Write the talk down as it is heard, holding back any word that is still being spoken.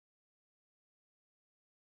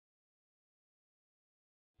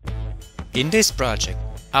In this project,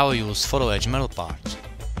 I will use photo edge metal parts,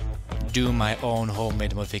 do my own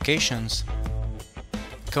homemade modifications,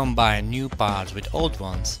 combine new parts with old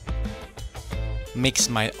ones, mix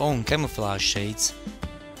my own camouflage shades,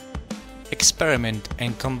 experiment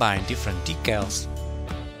and combine different decals,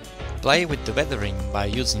 play with the weathering by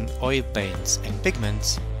using oil paints and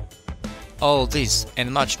pigments. All this and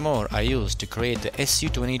much more I use to create the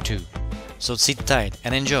Su-22, so sit tight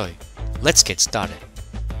and enjoy. Let's get started.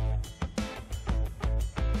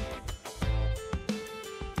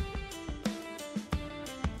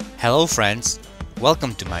 Hello friends,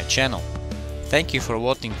 welcome to my channel. Thank you for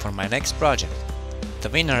voting for my next project. The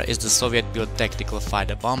winner is the Soviet-built tactical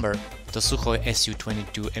fighter bomber, the Sukhoi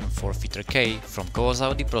Su-22M4 Fighter K from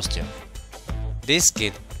Kovozávody, Prostejov. This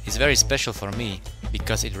kit is very special for me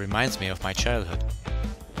because it reminds me of my childhood.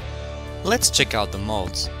 Let's check out the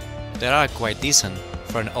molds. They are quite decent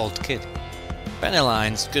for an old kit. Panel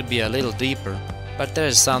lines could be a little deeper, but there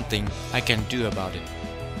is something I can do about it.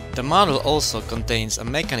 The model also contains a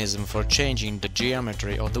mechanism for changing the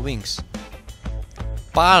geometry of the wings.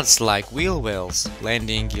 Parts like wheel wells,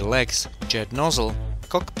 landing gear legs, jet nozzle,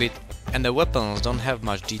 cockpit and the weapons don't have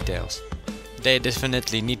much details. They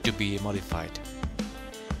definitely need to be modified.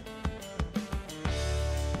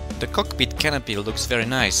 The cockpit canopy looks very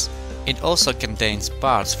nice. It also contains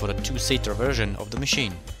parts for the two-seater version of the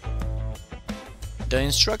machine. The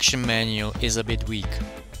instruction manual is a bit weak.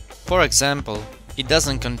 For example, it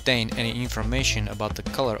doesn't contain any information about the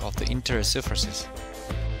color of the interior surfaces.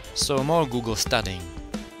 So more Google studying.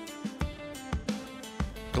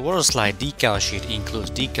 The Warslide decal sheet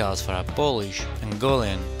includes decals for a Polish,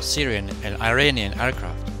 Angolan, Syrian and Iranian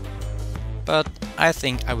aircraft. But I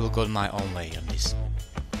think I will go my own way on this.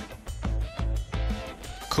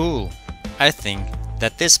 Cool! I think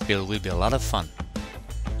that this build will be a lot of fun.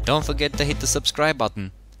 Don't forget to hit the subscribe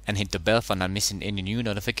button and hit the bell for not missing any new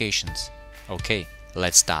notifications. Okay,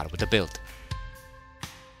 let's start with the build.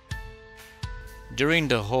 During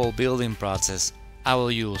the whole building process, I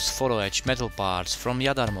will use photo etch metal parts from the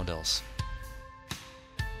other models.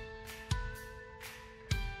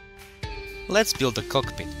 Let's build the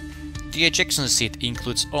cockpit. The ejection seat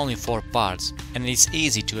includes only 4 parts and it's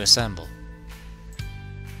easy to assemble.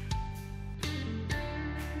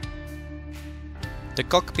 The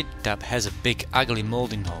cockpit tab has a big ugly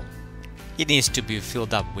molding hole. It needs to be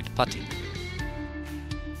filled up with putty.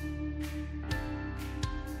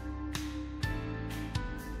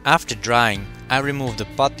 After drying, I remove the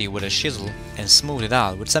putty with a chisel and smooth it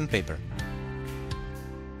out with sandpaper.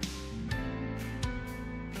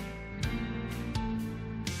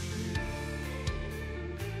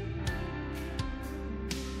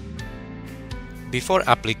 Before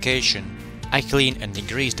application, I clean and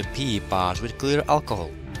degrease the PE parts with clear alcohol.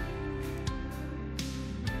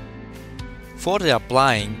 For the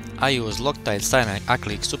applying, I use Loctite cyanide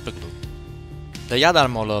acrylic superglue. The other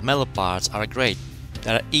model metal parts are great.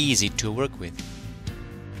 They are easy to work with.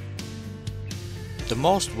 The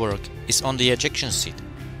most work is on the ejection seat.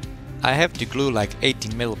 I have to glue like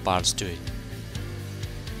 18 metal parts to it.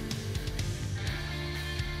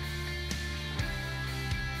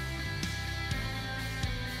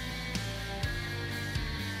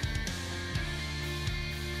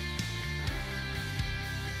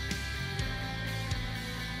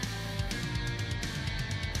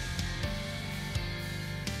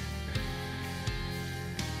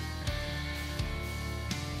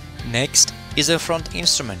 Next is a front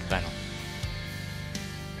instrument panel.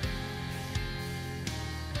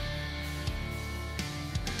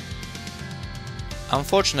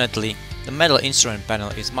 Unfortunately, the metal instrument panel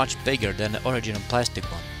is much bigger than the original plastic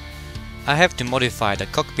one. I have to modify the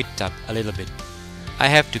cockpit tab a little bit. I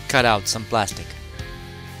have to cut out some plastic.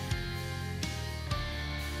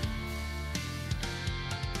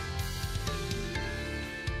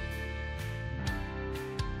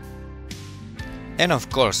 And of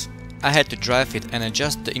course, I had to dry fit and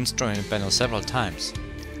adjust the instrument panel several times.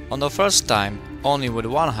 On the first time, only with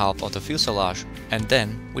one half of the fuselage and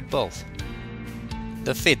then with both.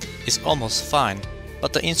 The fit is almost fine,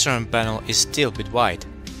 but the instrument panel is still a bit wide.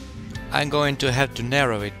 I'm going to have to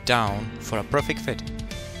narrow it down for a perfect fit.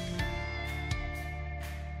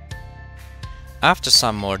 After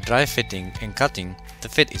some more dry fitting and cutting, the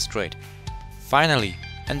fit is great. Finally,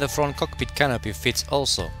 and the front cockpit canopy fits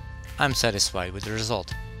also. I'm satisfied with the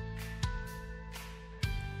result.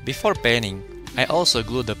 Before painting, I also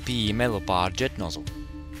glued the PE metal part jet nozzle.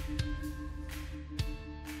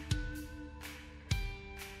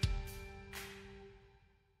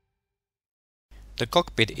 The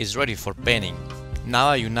cockpit is ready for painting. Now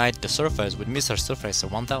I unite the surface with Mr. Surfacer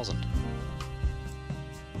 1000.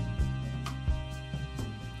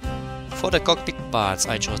 For the cockpit parts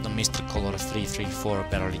I chose the Mr. Color 334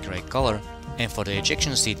 battery grey color, and for the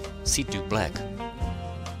ejection seat, C2 black.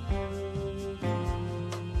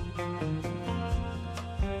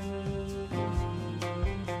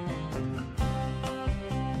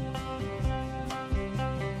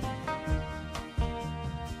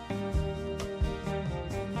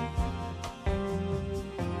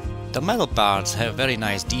 The metal parts have very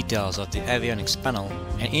nice details of the avionics panel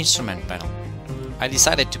and instrument panel. I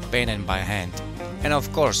decided to paint them by hand, and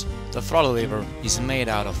of course the throttle lever is made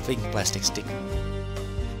out of thick plastic stick.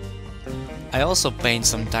 I also paint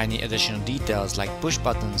some tiny additional details like push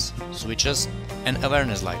buttons, switches and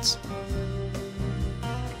awareness lights.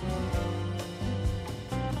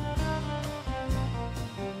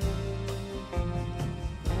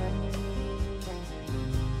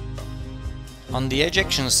 On the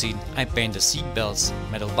ejection seat I paint the seat belts,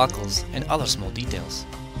 metal buckles and other small details.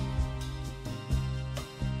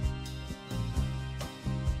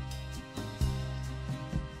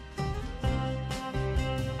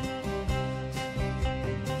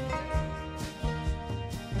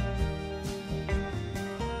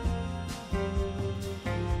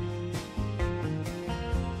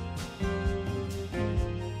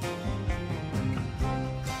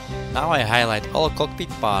 Now I highlight all cockpit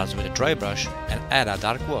parts with a dry brush and add a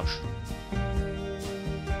dark wash.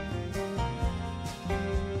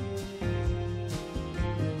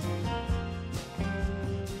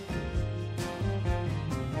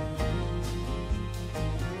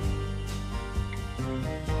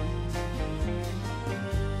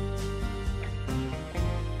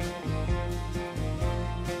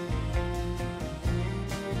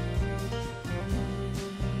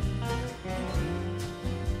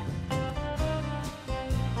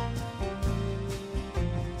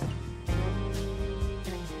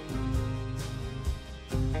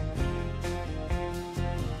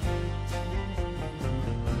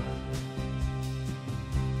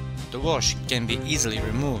 The wash can be easily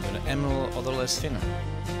removed with an emerald odorless thinner.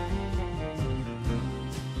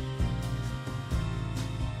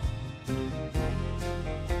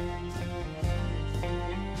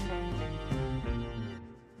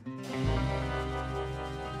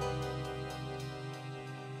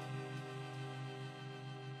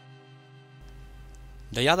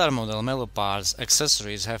 The other model metal parts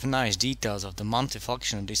accessories have nice details of the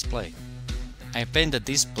multifunctional display. I paint the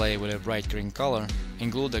display with a bright green color and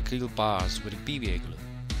glue the grill parts with PVA glue.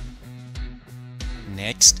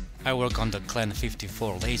 Next, I work on the Clan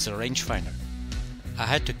 54 laser rangefinder. I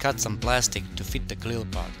had to cut some plastic to fit the grill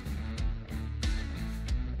part.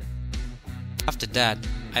 After that,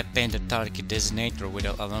 I paint the target designator with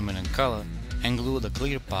an aluminum color and glue the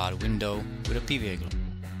clear part window with a PVA glue.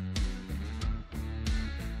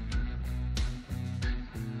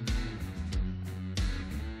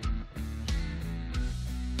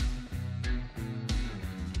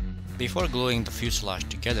 Before gluing the fuselage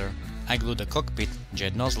together, I glue the cockpit,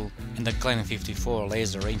 jet nozzle and the Clan 54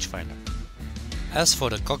 laser rangefinder. As for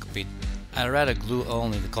the cockpit, I rather glue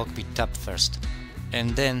only the cockpit top first,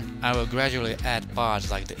 and then I will gradually add parts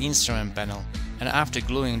like the instrument panel, and after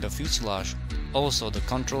gluing the fuselage, also the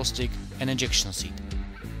control stick and ejection seat.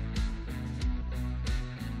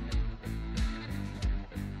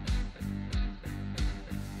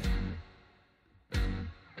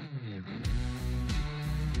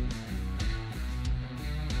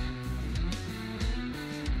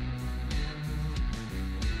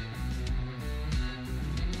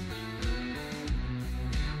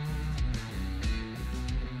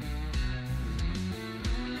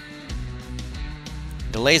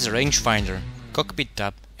 The laser rangefinder, cockpit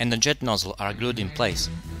top and the jet nozzle are glued in place.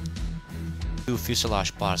 Two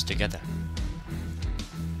fuselage parts together.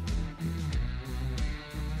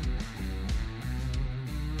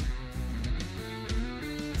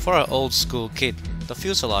 For an old school kit, the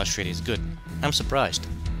fuselage fit is good. I'm surprised.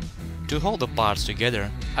 To hold the parts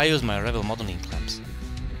together, I use my Revell modeling clamps.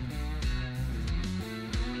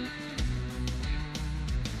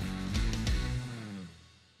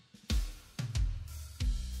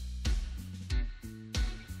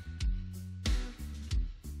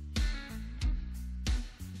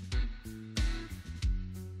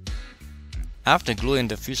 After gluing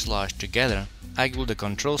the fuselage together, I glue the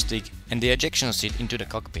control stick and the ejection seat into the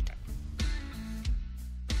cockpit.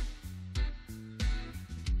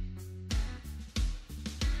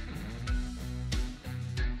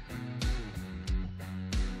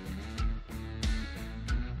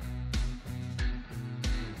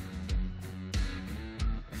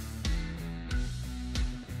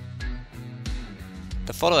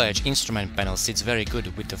 The photo edge instrument panel sits very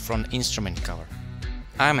good with the front instrument cover.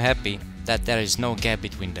 I am happy that there is no gap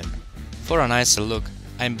between them. For a nicer look,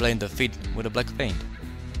 I blend the feet with a black paint.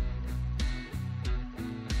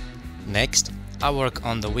 Next, I work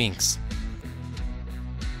on the wings.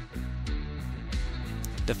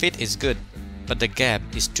 The fit is good, but the gap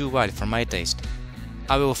is too wide for my taste.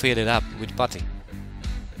 I will fill it up with putty.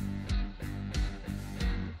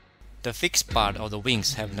 The fixed part of the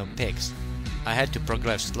wings have no pegs. I had to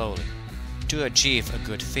progress slowly. To achieve a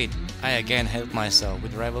good fit, I again helped myself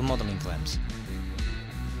with rival modeling clamps.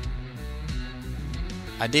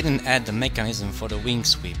 I didn't add the mechanism for the wing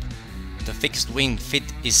sweep. The fixed wing fit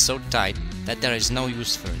is so tight that there is no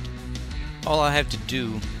use for it. All I have to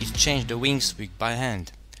do is change the wing sweep by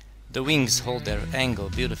hand. The wings hold their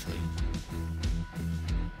angle beautifully.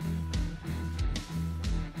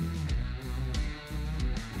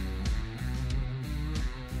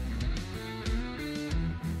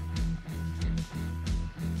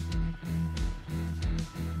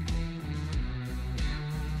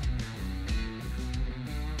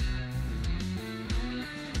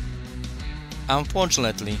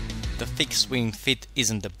 Unfortunately, the fixed wing fit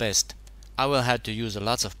isn't the best. I will have to use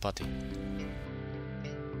lots of putty.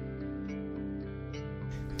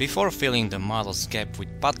 Before filling the model's gap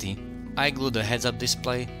with putty, I glue the heads-up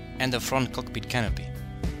display and the front cockpit canopy.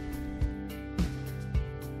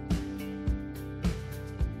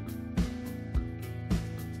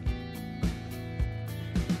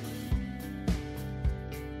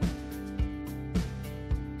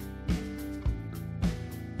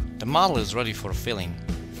 The model is ready for filling.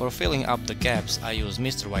 For filling up the gaps, I use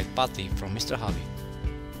Mr. White putty from Mr. Hobby.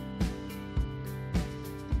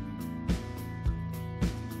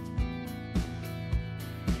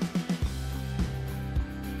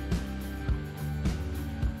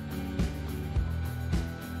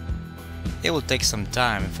 It will take some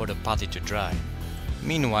time for the putty to dry.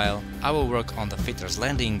 Meanwhile, I will work on the fitter's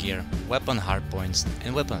landing gear, weapon hardpoints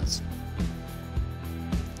and weapons.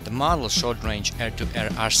 The model's short-range air-to-air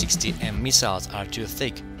R60M missiles are too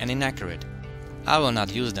thick and inaccurate. I will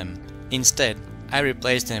not use them. Instead, I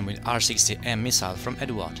replace them with R60M missiles from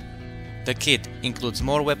Edward. The kit includes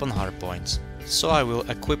more weapon hardpoints, so I will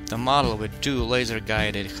equip the model with two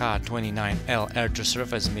laser-guided Ha-29L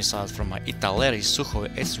air-to-surface missiles from my Italeri Sukhoi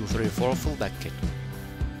Su-22M4 fullback kit.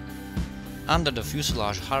 Under the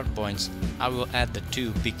fuselage hardpoints, I will add the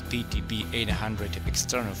two big PTB-800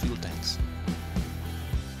 external fuel tanks.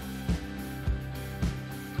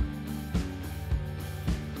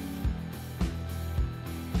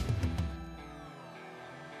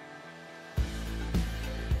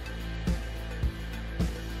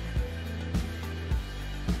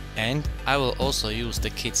 And I will also use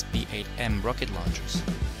the kit's B8M rocket launchers.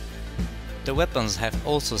 The weapons have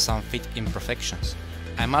also some fit imperfections.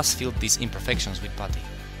 I must fill these imperfections with putty.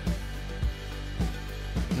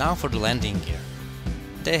 Now for the landing gear.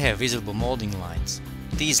 They have visible molding lines.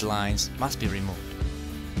 These lines must be removed.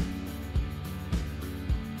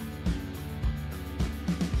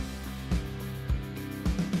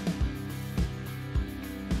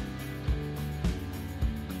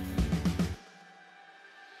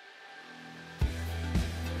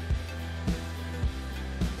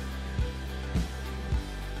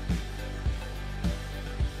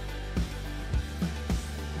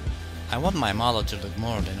 I want my model to look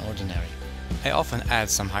more than ordinary. I often add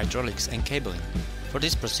some hydraulics and cabling. For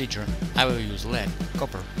this procedure, I will use lead,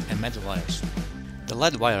 copper and metal wires. The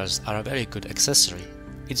lead wires are a very good accessory.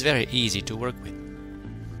 It's very easy to work with.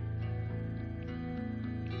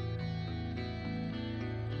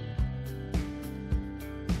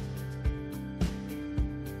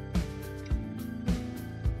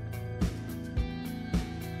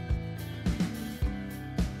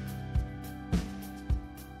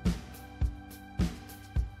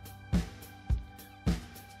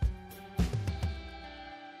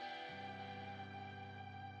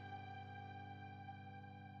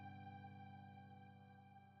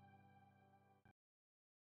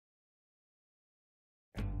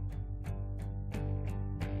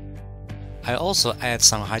 I also add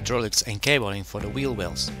some hydraulics and cabling for the wheel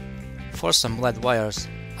wells. For some lead wires,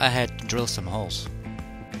 I had to drill some holes.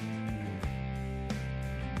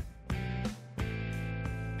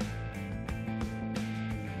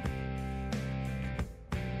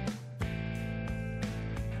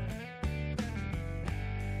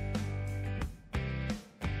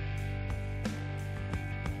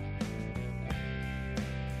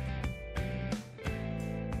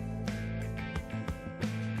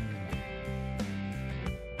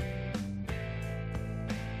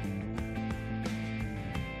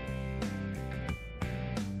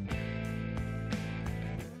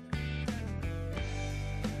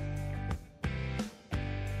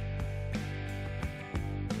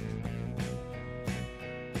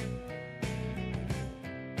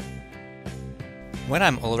 When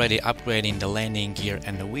I'm already upgrading the landing gear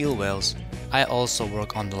and the wheel wells, I also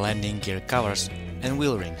work on the landing gear covers and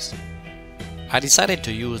wheel rims. I decided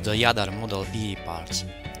to use the Yadar model PE parts.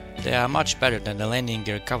 They are much better than the landing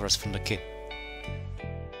gear covers from the kit.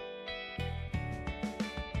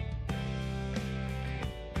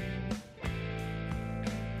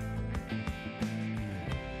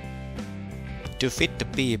 To fit the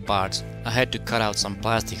PE parts, I had to cut out some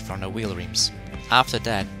plastic from the wheel rims. After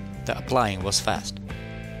that, the applying was fast.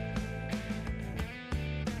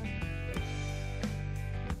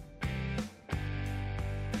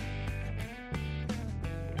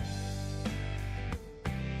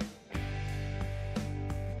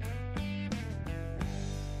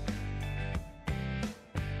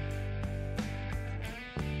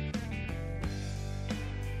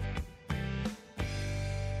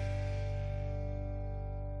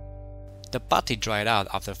 The putty dried out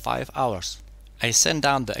after 5 hours. I sent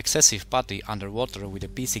down the excessive putty under water with a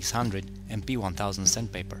P600 and P1000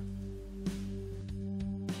 sandpaper.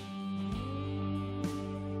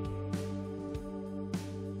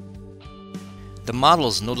 The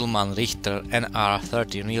model's Nudelmann Richter NR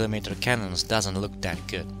 30mm cannons doesn't look that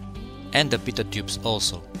good. And the pitot tubes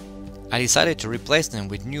also. I decided to replace them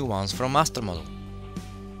with new ones from Master Model.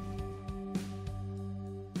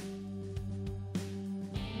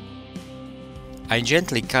 I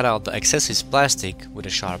gently cut out the excessive plastic with a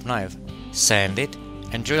sharp knife, sand it,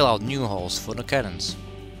 and drill out new holes for the cannons.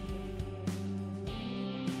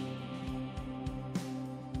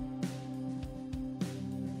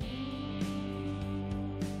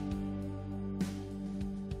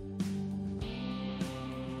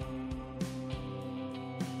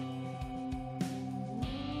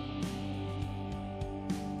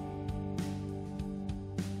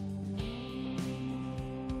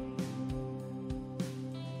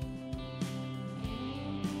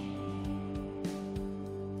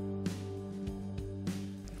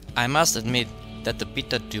 I must admit that the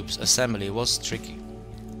pitot tubes assembly was tricky.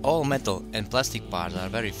 All metal and plastic parts are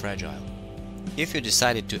very fragile. If you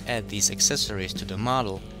decided to add these accessories to the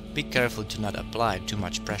model, be careful to not apply too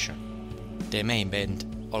much pressure. They may bend,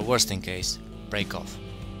 or worst in case, break off.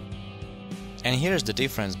 And here's the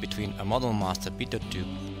difference between a Model Master pitot tube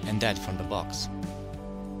and that from the box.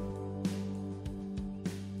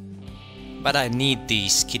 But I need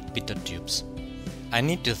these kit pitot tubes. I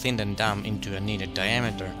need to thin them down into a needed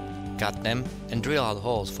diameter, cut them and drill out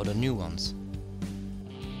holes for the new ones.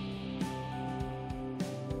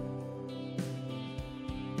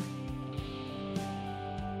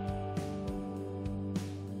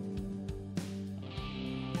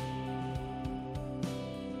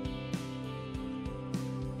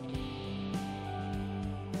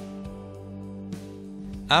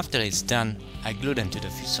 After it's done, I glue them to the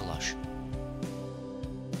fuselage.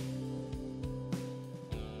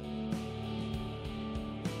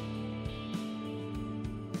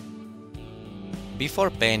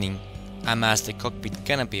 Before painting, I masked the cockpit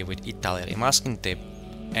canopy with Italian masking tape,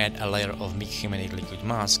 add a layer of mixed liquid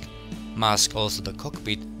mask, mask also the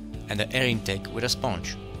cockpit and the air intake with a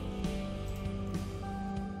sponge.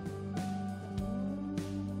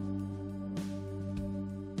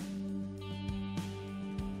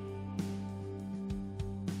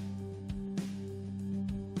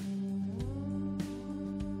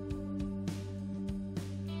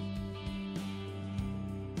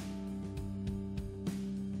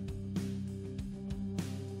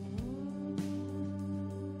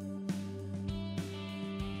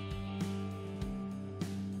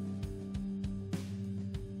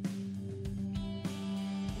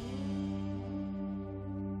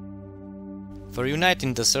 For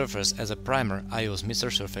uniting the surface as a primer, I use Mr.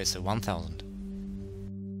 Surfacer 1000.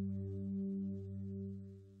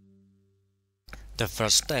 The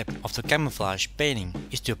first step of the camouflage painting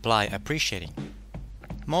is to apply a pre-shading.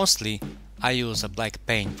 Mostly, I use a black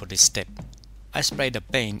paint for this step. I spray the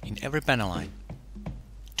paint in every panel line.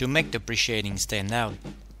 To make the pre-shading stand out,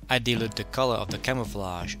 I dilute the color of the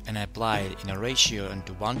camouflage and apply it in a ratio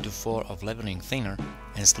into 1:4 of leveling thinner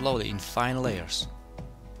and slowly in fine layers.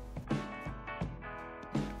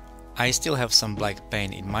 I still have some black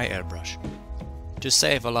paint in my airbrush. To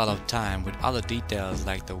save a lot of time with other details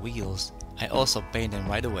like the wheels, I also paint them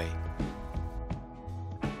right away.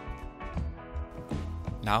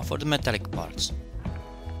 Now for the metallic parts.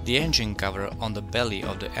 The engine cover on the belly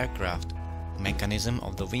of the aircraft, mechanism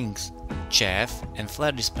of the wings, chaff and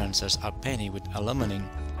flare dispensers are painted with aluminum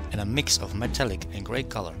and a mix of metallic and grey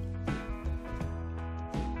color.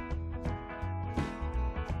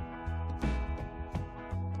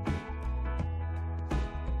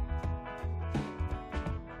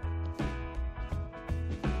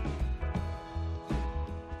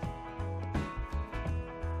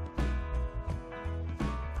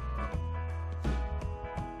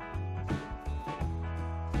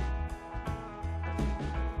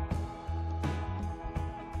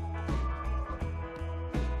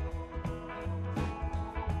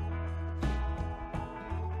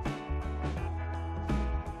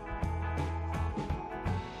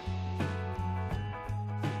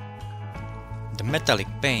 The metallic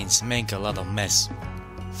paints make a lot of mess.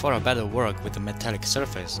 For a better work with the metallic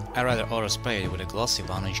surface, I rather overspray it with a glossy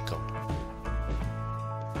varnish coat.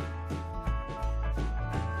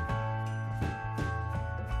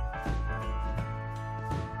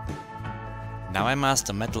 Now I mask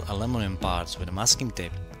the metal aluminum parts with a masking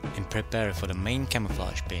tape and prepare for the main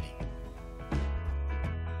camouflage painting.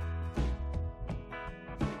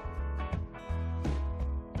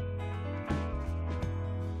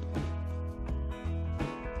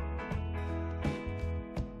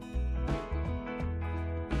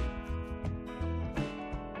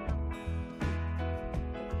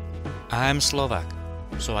 I am Slovak,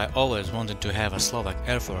 so I always wanted to have a Slovak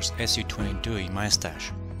Air Force Su-22 in my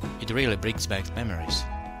stash. It really brings back memories.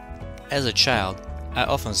 As a child, I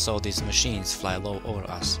often saw these machines fly low over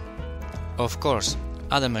us. Of course,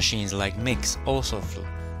 other machines like MiGs also flew,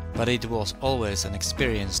 but it was always an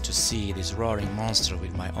experience to see this roaring monster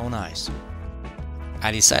with my own eyes.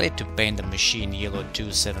 I decided to paint the machine yellow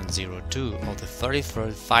 2702 of the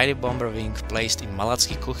 33rd Fighter Bomber Wing placed in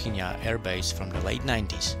Malacky Kuchyňa Air Base from the late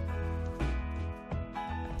 90s.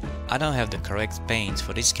 I don't have the correct paints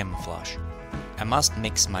for this camouflage. I must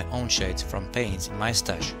mix my own shades from paints in my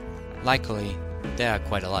stash. Luckily, they are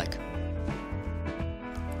quite alike.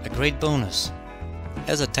 A great bonus!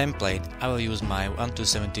 As a template, I will use my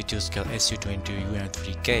 1:72 scale Su-22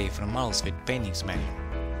 UN3K from Models with Paintings manual.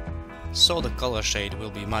 So the color shade will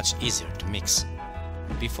be much easier to mix.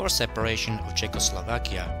 Before separation of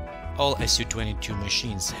Czechoslovakia, all Su-22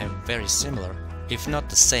 machines have very similar, if not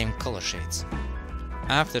the same color shades.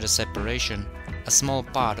 After the separation, a small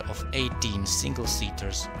part of 18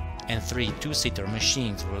 single-seaters and 3 two-seater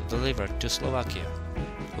machines were delivered to Slovakia.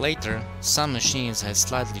 Later, some machines had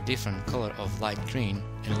slightly different color of light green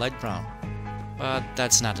and light brown, but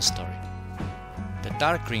that's not the story. The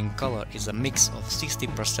dark green color is a mix of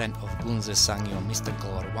 60% of Gunze Sangyo Mr.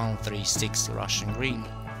 Color 136 Russian green,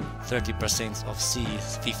 30% of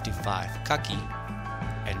C55 khaki,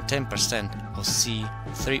 and 10% of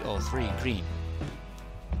C303 green.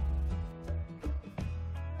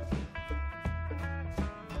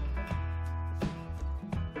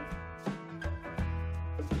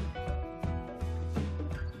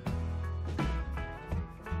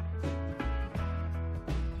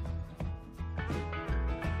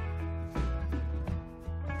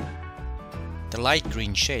 The light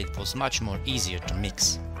green shade was much more easier to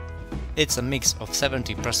mix. It's a mix of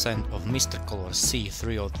 70% of Mr. Color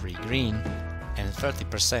C303 green and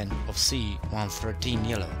 30% of C113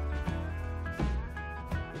 yellow.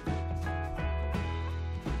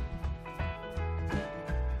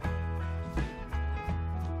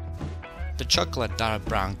 The chocolate dark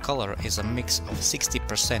brown color is a mix of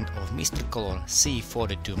 60% of Mr. Color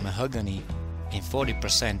C42 mahogany and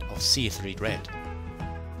 40% of C3 red.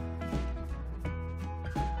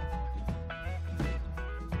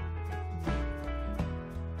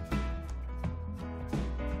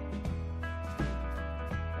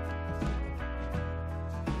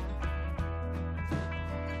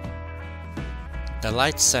 The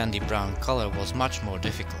light sandy brown color was much more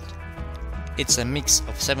difficult. It's a mix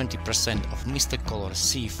of 70% of Mr. Color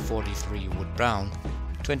C43 wood brown,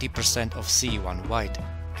 20% of C1 white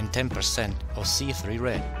and 10% of C3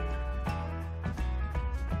 red.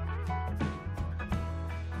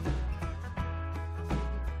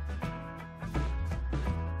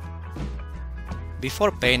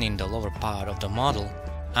 Before painting the lower part of the model,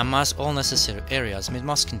 I mask all necessary areas with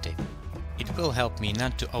masking tape. It will help me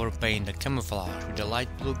not to overpaint the camouflage with the light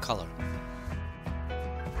blue color.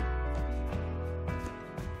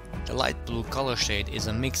 The light blue color shade is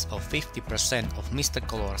a mix of 50% of Mr.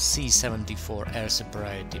 Color C74 Air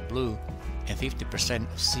Superiority blue and 50%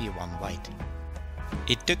 of C1 white.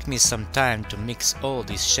 It took me some time to mix all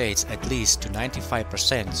these shades at least to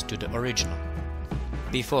 95% to the original.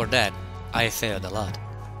 Before that, I failed a lot.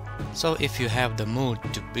 So if you have the mood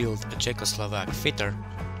to build a Czechoslovak fitter,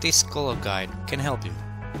 this color guide can help you.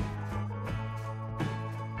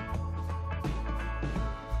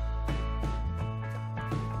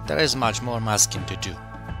 There is much more masking to do.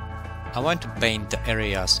 I want to paint the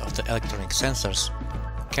areas of the electronic sensors,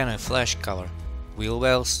 cannon flash cover, wheel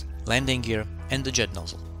wells, landing gear and the jet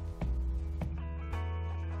nozzle.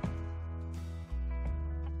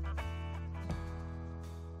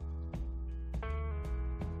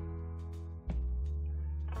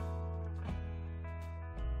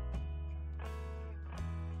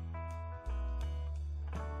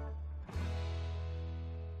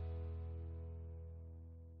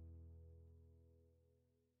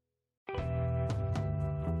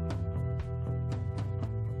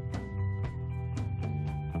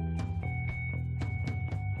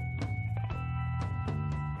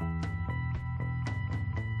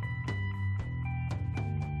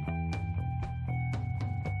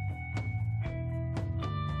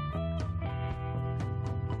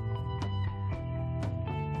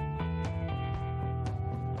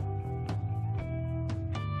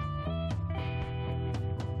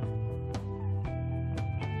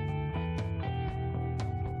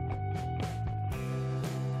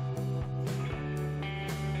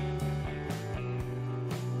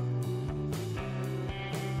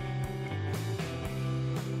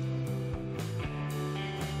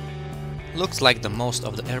 Looks like the most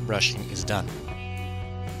of the airbrushing is done.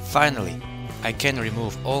 Finally, I can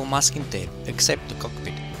remove all masking tape except the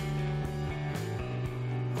cockpit.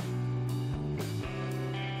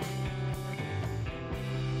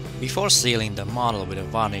 Before sealing the model with a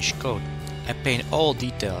varnish coat, I paint all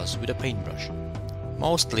details with a paintbrush.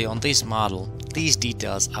 Mostly on this model, these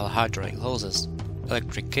details are hydraulic hoses,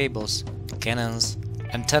 electric cables, cannons,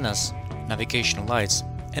 antennas, navigation lights,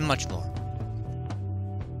 and much more.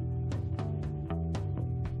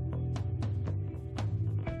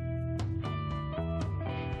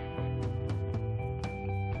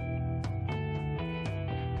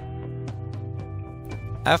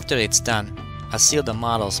 After it's done, I seal the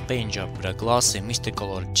model's paint job with a glossy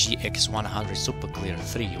Misticolor GX100 Super Clear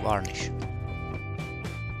 3 varnish.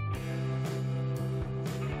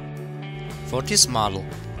 For this model,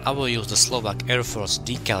 I will use the Slovak Air Force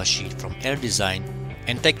decal sheet from Air Design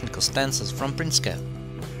and technical stances from Print Scale.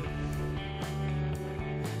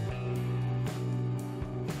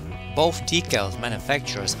 Both decals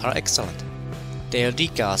manufacturers are excellent. Their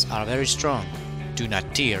decals are very strong, do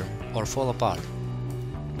not tear or fall apart.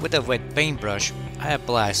 With a wet paintbrush, I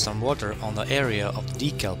apply some water on the area of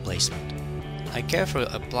the decal placement. I carefully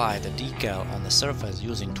apply the decal on the surface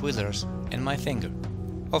using tweezers and my finger.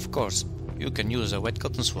 Of course, you can use a wet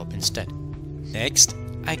cotton swab instead. Next,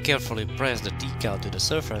 I carefully press the decal to the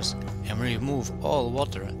surface and remove all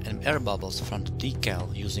water and air bubbles from the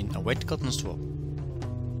decal using a wet cotton swab.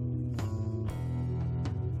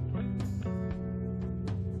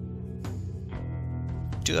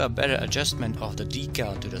 To a better adjustment of the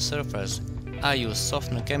decal to the surface, I use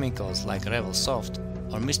softener chemicals like Revel Soft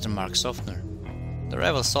or Mr. Mark softener. The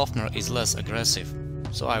Revel softener is less aggressive,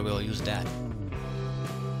 so I will use that.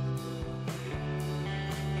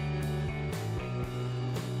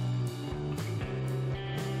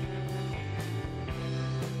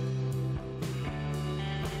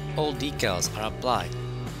 All decals are applied.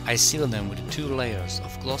 I seal them with 2 layers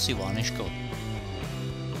of glossy varnish coat.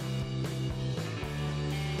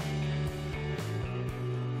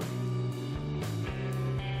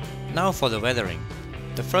 Now for the weathering.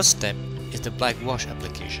 The first step is the black wash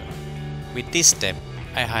application. With this step,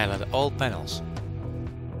 I highlight all panels.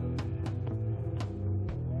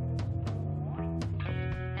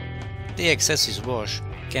 The excessive wash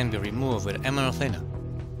can be removed with emerald thinner.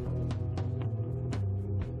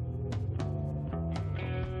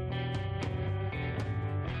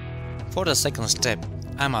 For the second step,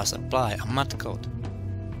 I must apply a matte coat.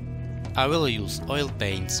 I will use oil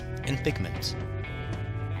paints and pigments.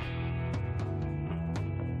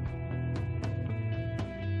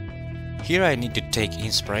 Here I need to take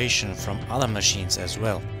inspiration from other machines as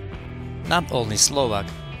well. Not only Slovak,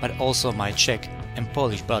 but also my Czech and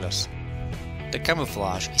Polish brothers. The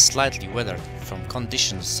camouflage is slightly weathered from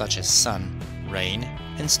conditions such as sun, rain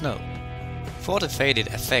and snow. For the faded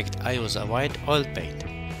effect I use a white oil paint.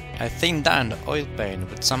 I thin down the oil paint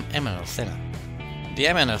with some emerald thinner. The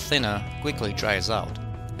emerald thinner quickly dries out.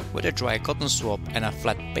 With a dry cotton swab and a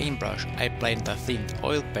flat paintbrush I blend the thinned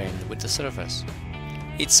oil paint with the surface.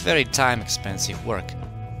 It's very time-expensive work,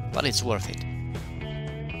 but it's worth it.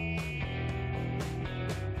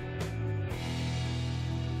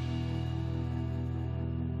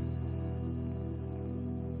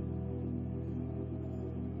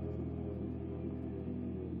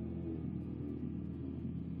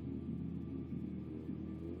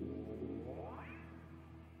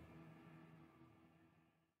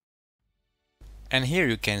 And here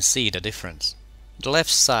you can see the difference. The left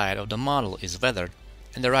side of the model is weathered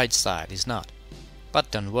and the right side is not.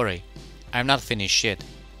 But don't worry, I'm not finished yet.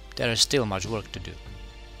 There is still much work to do.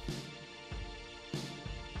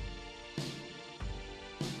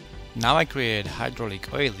 Now I create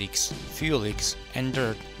hydraulic oil leaks, fuel leaks and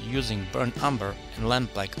dirt using burnt umber and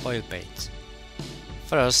lamp-black oil paints.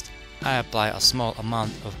 First, I apply a small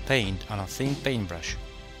amount of paint on a thin paintbrush.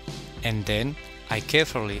 And then I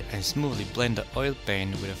carefully and smoothly blend the oil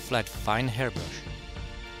paint with a flat fine hairbrush.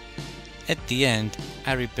 At the end,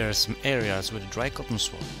 I repair some areas with a dry cotton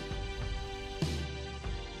swab.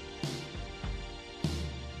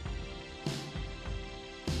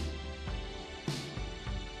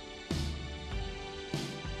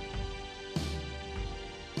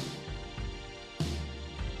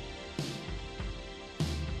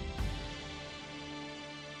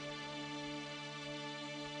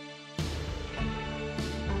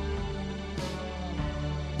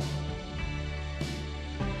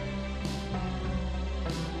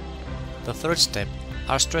 The third step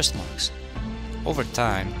are stress marks. Over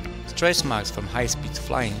time, stress marks from high-speed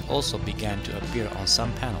flying also began to appear on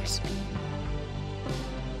some panels.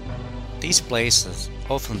 These places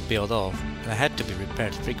often peeled off and had to be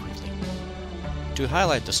repaired frequently. To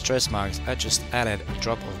highlight the stress marks, I just added a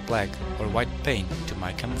drop of black or white paint to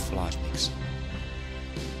my camouflage mix.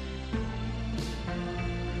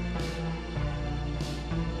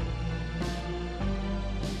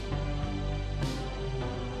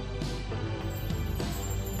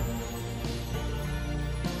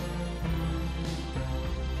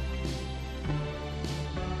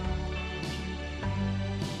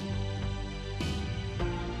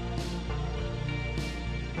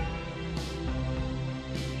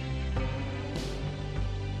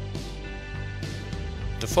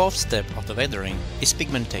 The fourth step of the weathering is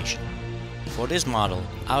pigmentation. For this model,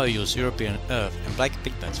 I will use European Earth and black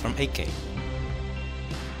pigments from AK.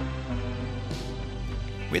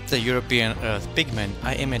 With the European Earth pigment,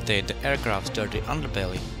 I imitate the aircraft's dirty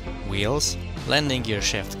underbelly, wheels, landing gear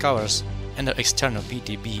shaft covers, and the external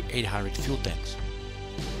PTB 800 fuel tanks.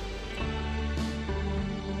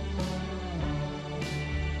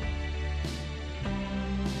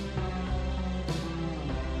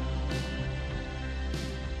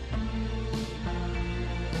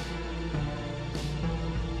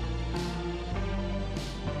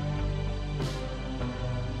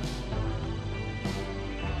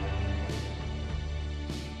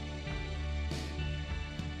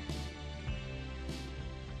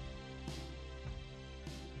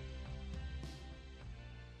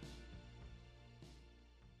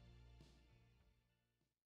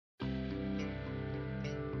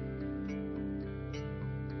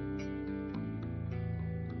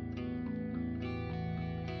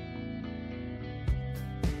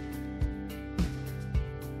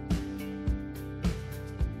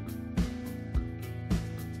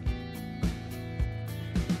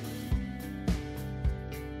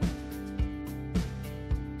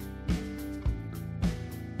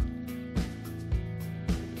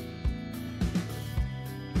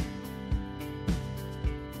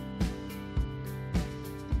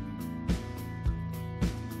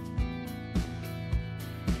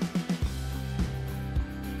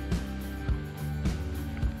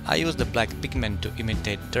 I use the black pigment to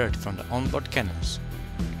imitate dirt from the onboard cannons.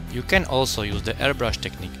 You can also use the airbrush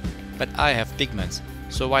technique, but I have pigments,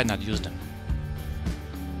 so why not use them?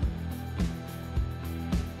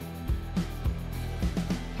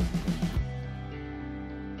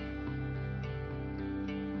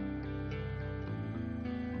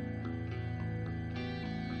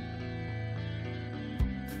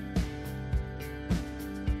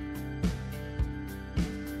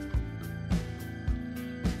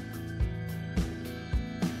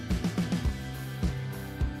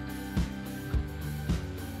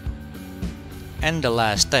 And the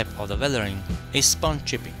last step of the weathering is sponge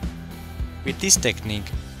chipping. With this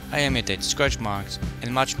technique, I imitate scratch marks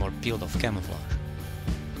and much more peeled off camouflage.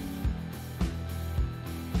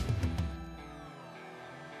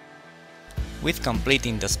 With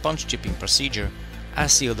completing the sponge chipping procedure, I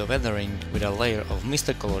seal the weathering with a layer of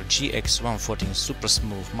Mr. Color GX114 Super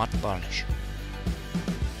Smooth matte varnish.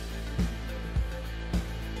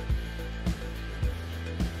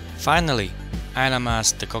 Finally, I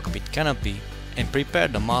unmask the cockpit canopy and prepare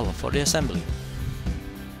the model for the assembly.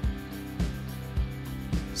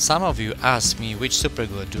 Some of you ask me which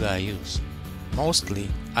superglue do I use. Mostly,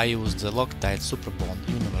 I use the Loctite Superbond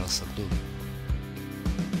Universal Glue.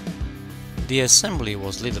 The assembly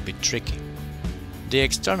was a little bit tricky. The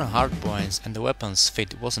external hardpoints and the weapons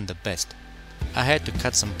fit wasn't the best. I had to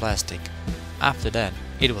cut some plastic. After that,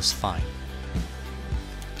 it was fine.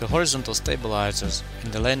 The horizontal stabilizers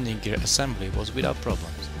and the landing gear assembly was without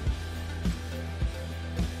problems.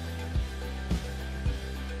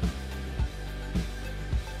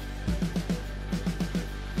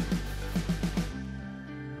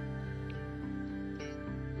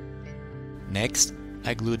 Next,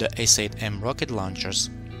 I glued the S-8M rocket launchers,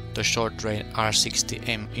 the short-range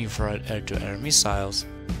R-60M infrared air-to-air missiles,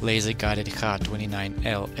 laser-guided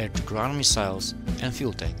H-29L air-to-ground missiles, and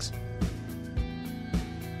fuel tanks.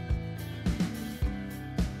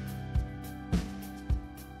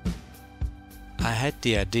 I had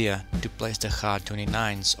the idea to place the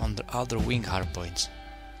H-29s on the other wing hardpoints.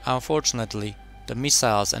 Unfortunately, the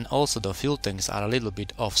missiles and also the fuel tanks are a little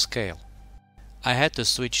bit off scale. I had to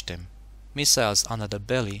switch them. Missiles under the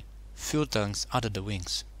belly, fuel tanks under the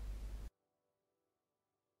wings.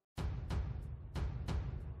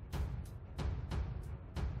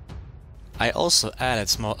 I also added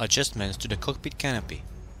small adjustments to the cockpit canopy.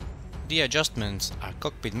 The adjustments are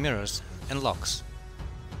cockpit mirrors and locks.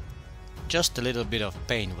 Just a little bit of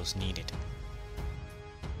paint was needed.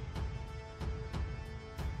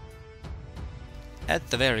 At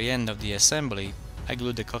the very end of the assembly, I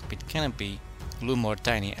glued the cockpit canopy, glue more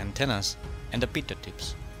tiny antennas, and the pitot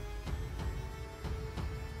tips.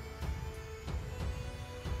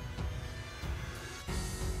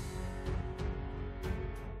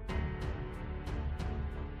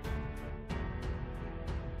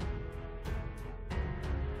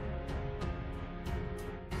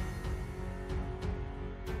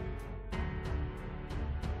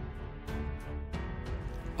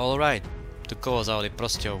 Alright, the Kovozávody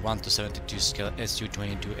Prostejov 1:72 scale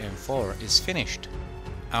Su-22M4 is finished.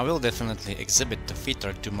 I will definitely exhibit the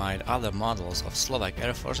fitter to my other models of Slovak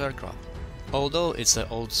Air Force aircraft. Although it's an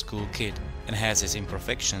old school kit and has its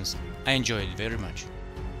imperfections, I enjoy it very much.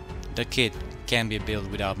 The kit can be built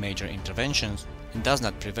without major interventions and does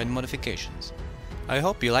not prevent modifications. I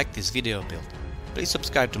hope you like this video build. Please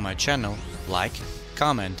subscribe to my channel, like,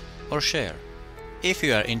 comment or share. If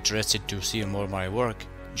you are interested to see more of my work,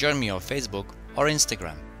 join me on Facebook or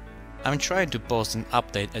Instagram. I'm trying to post an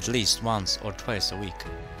update at least once or twice a week.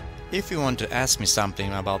 If you want to ask me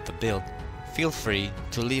something about the build, feel free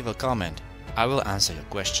to leave a comment. I will answer your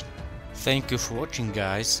question. Thank you for watching,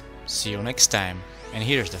 guys. See you next time, and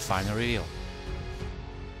here's the final reveal.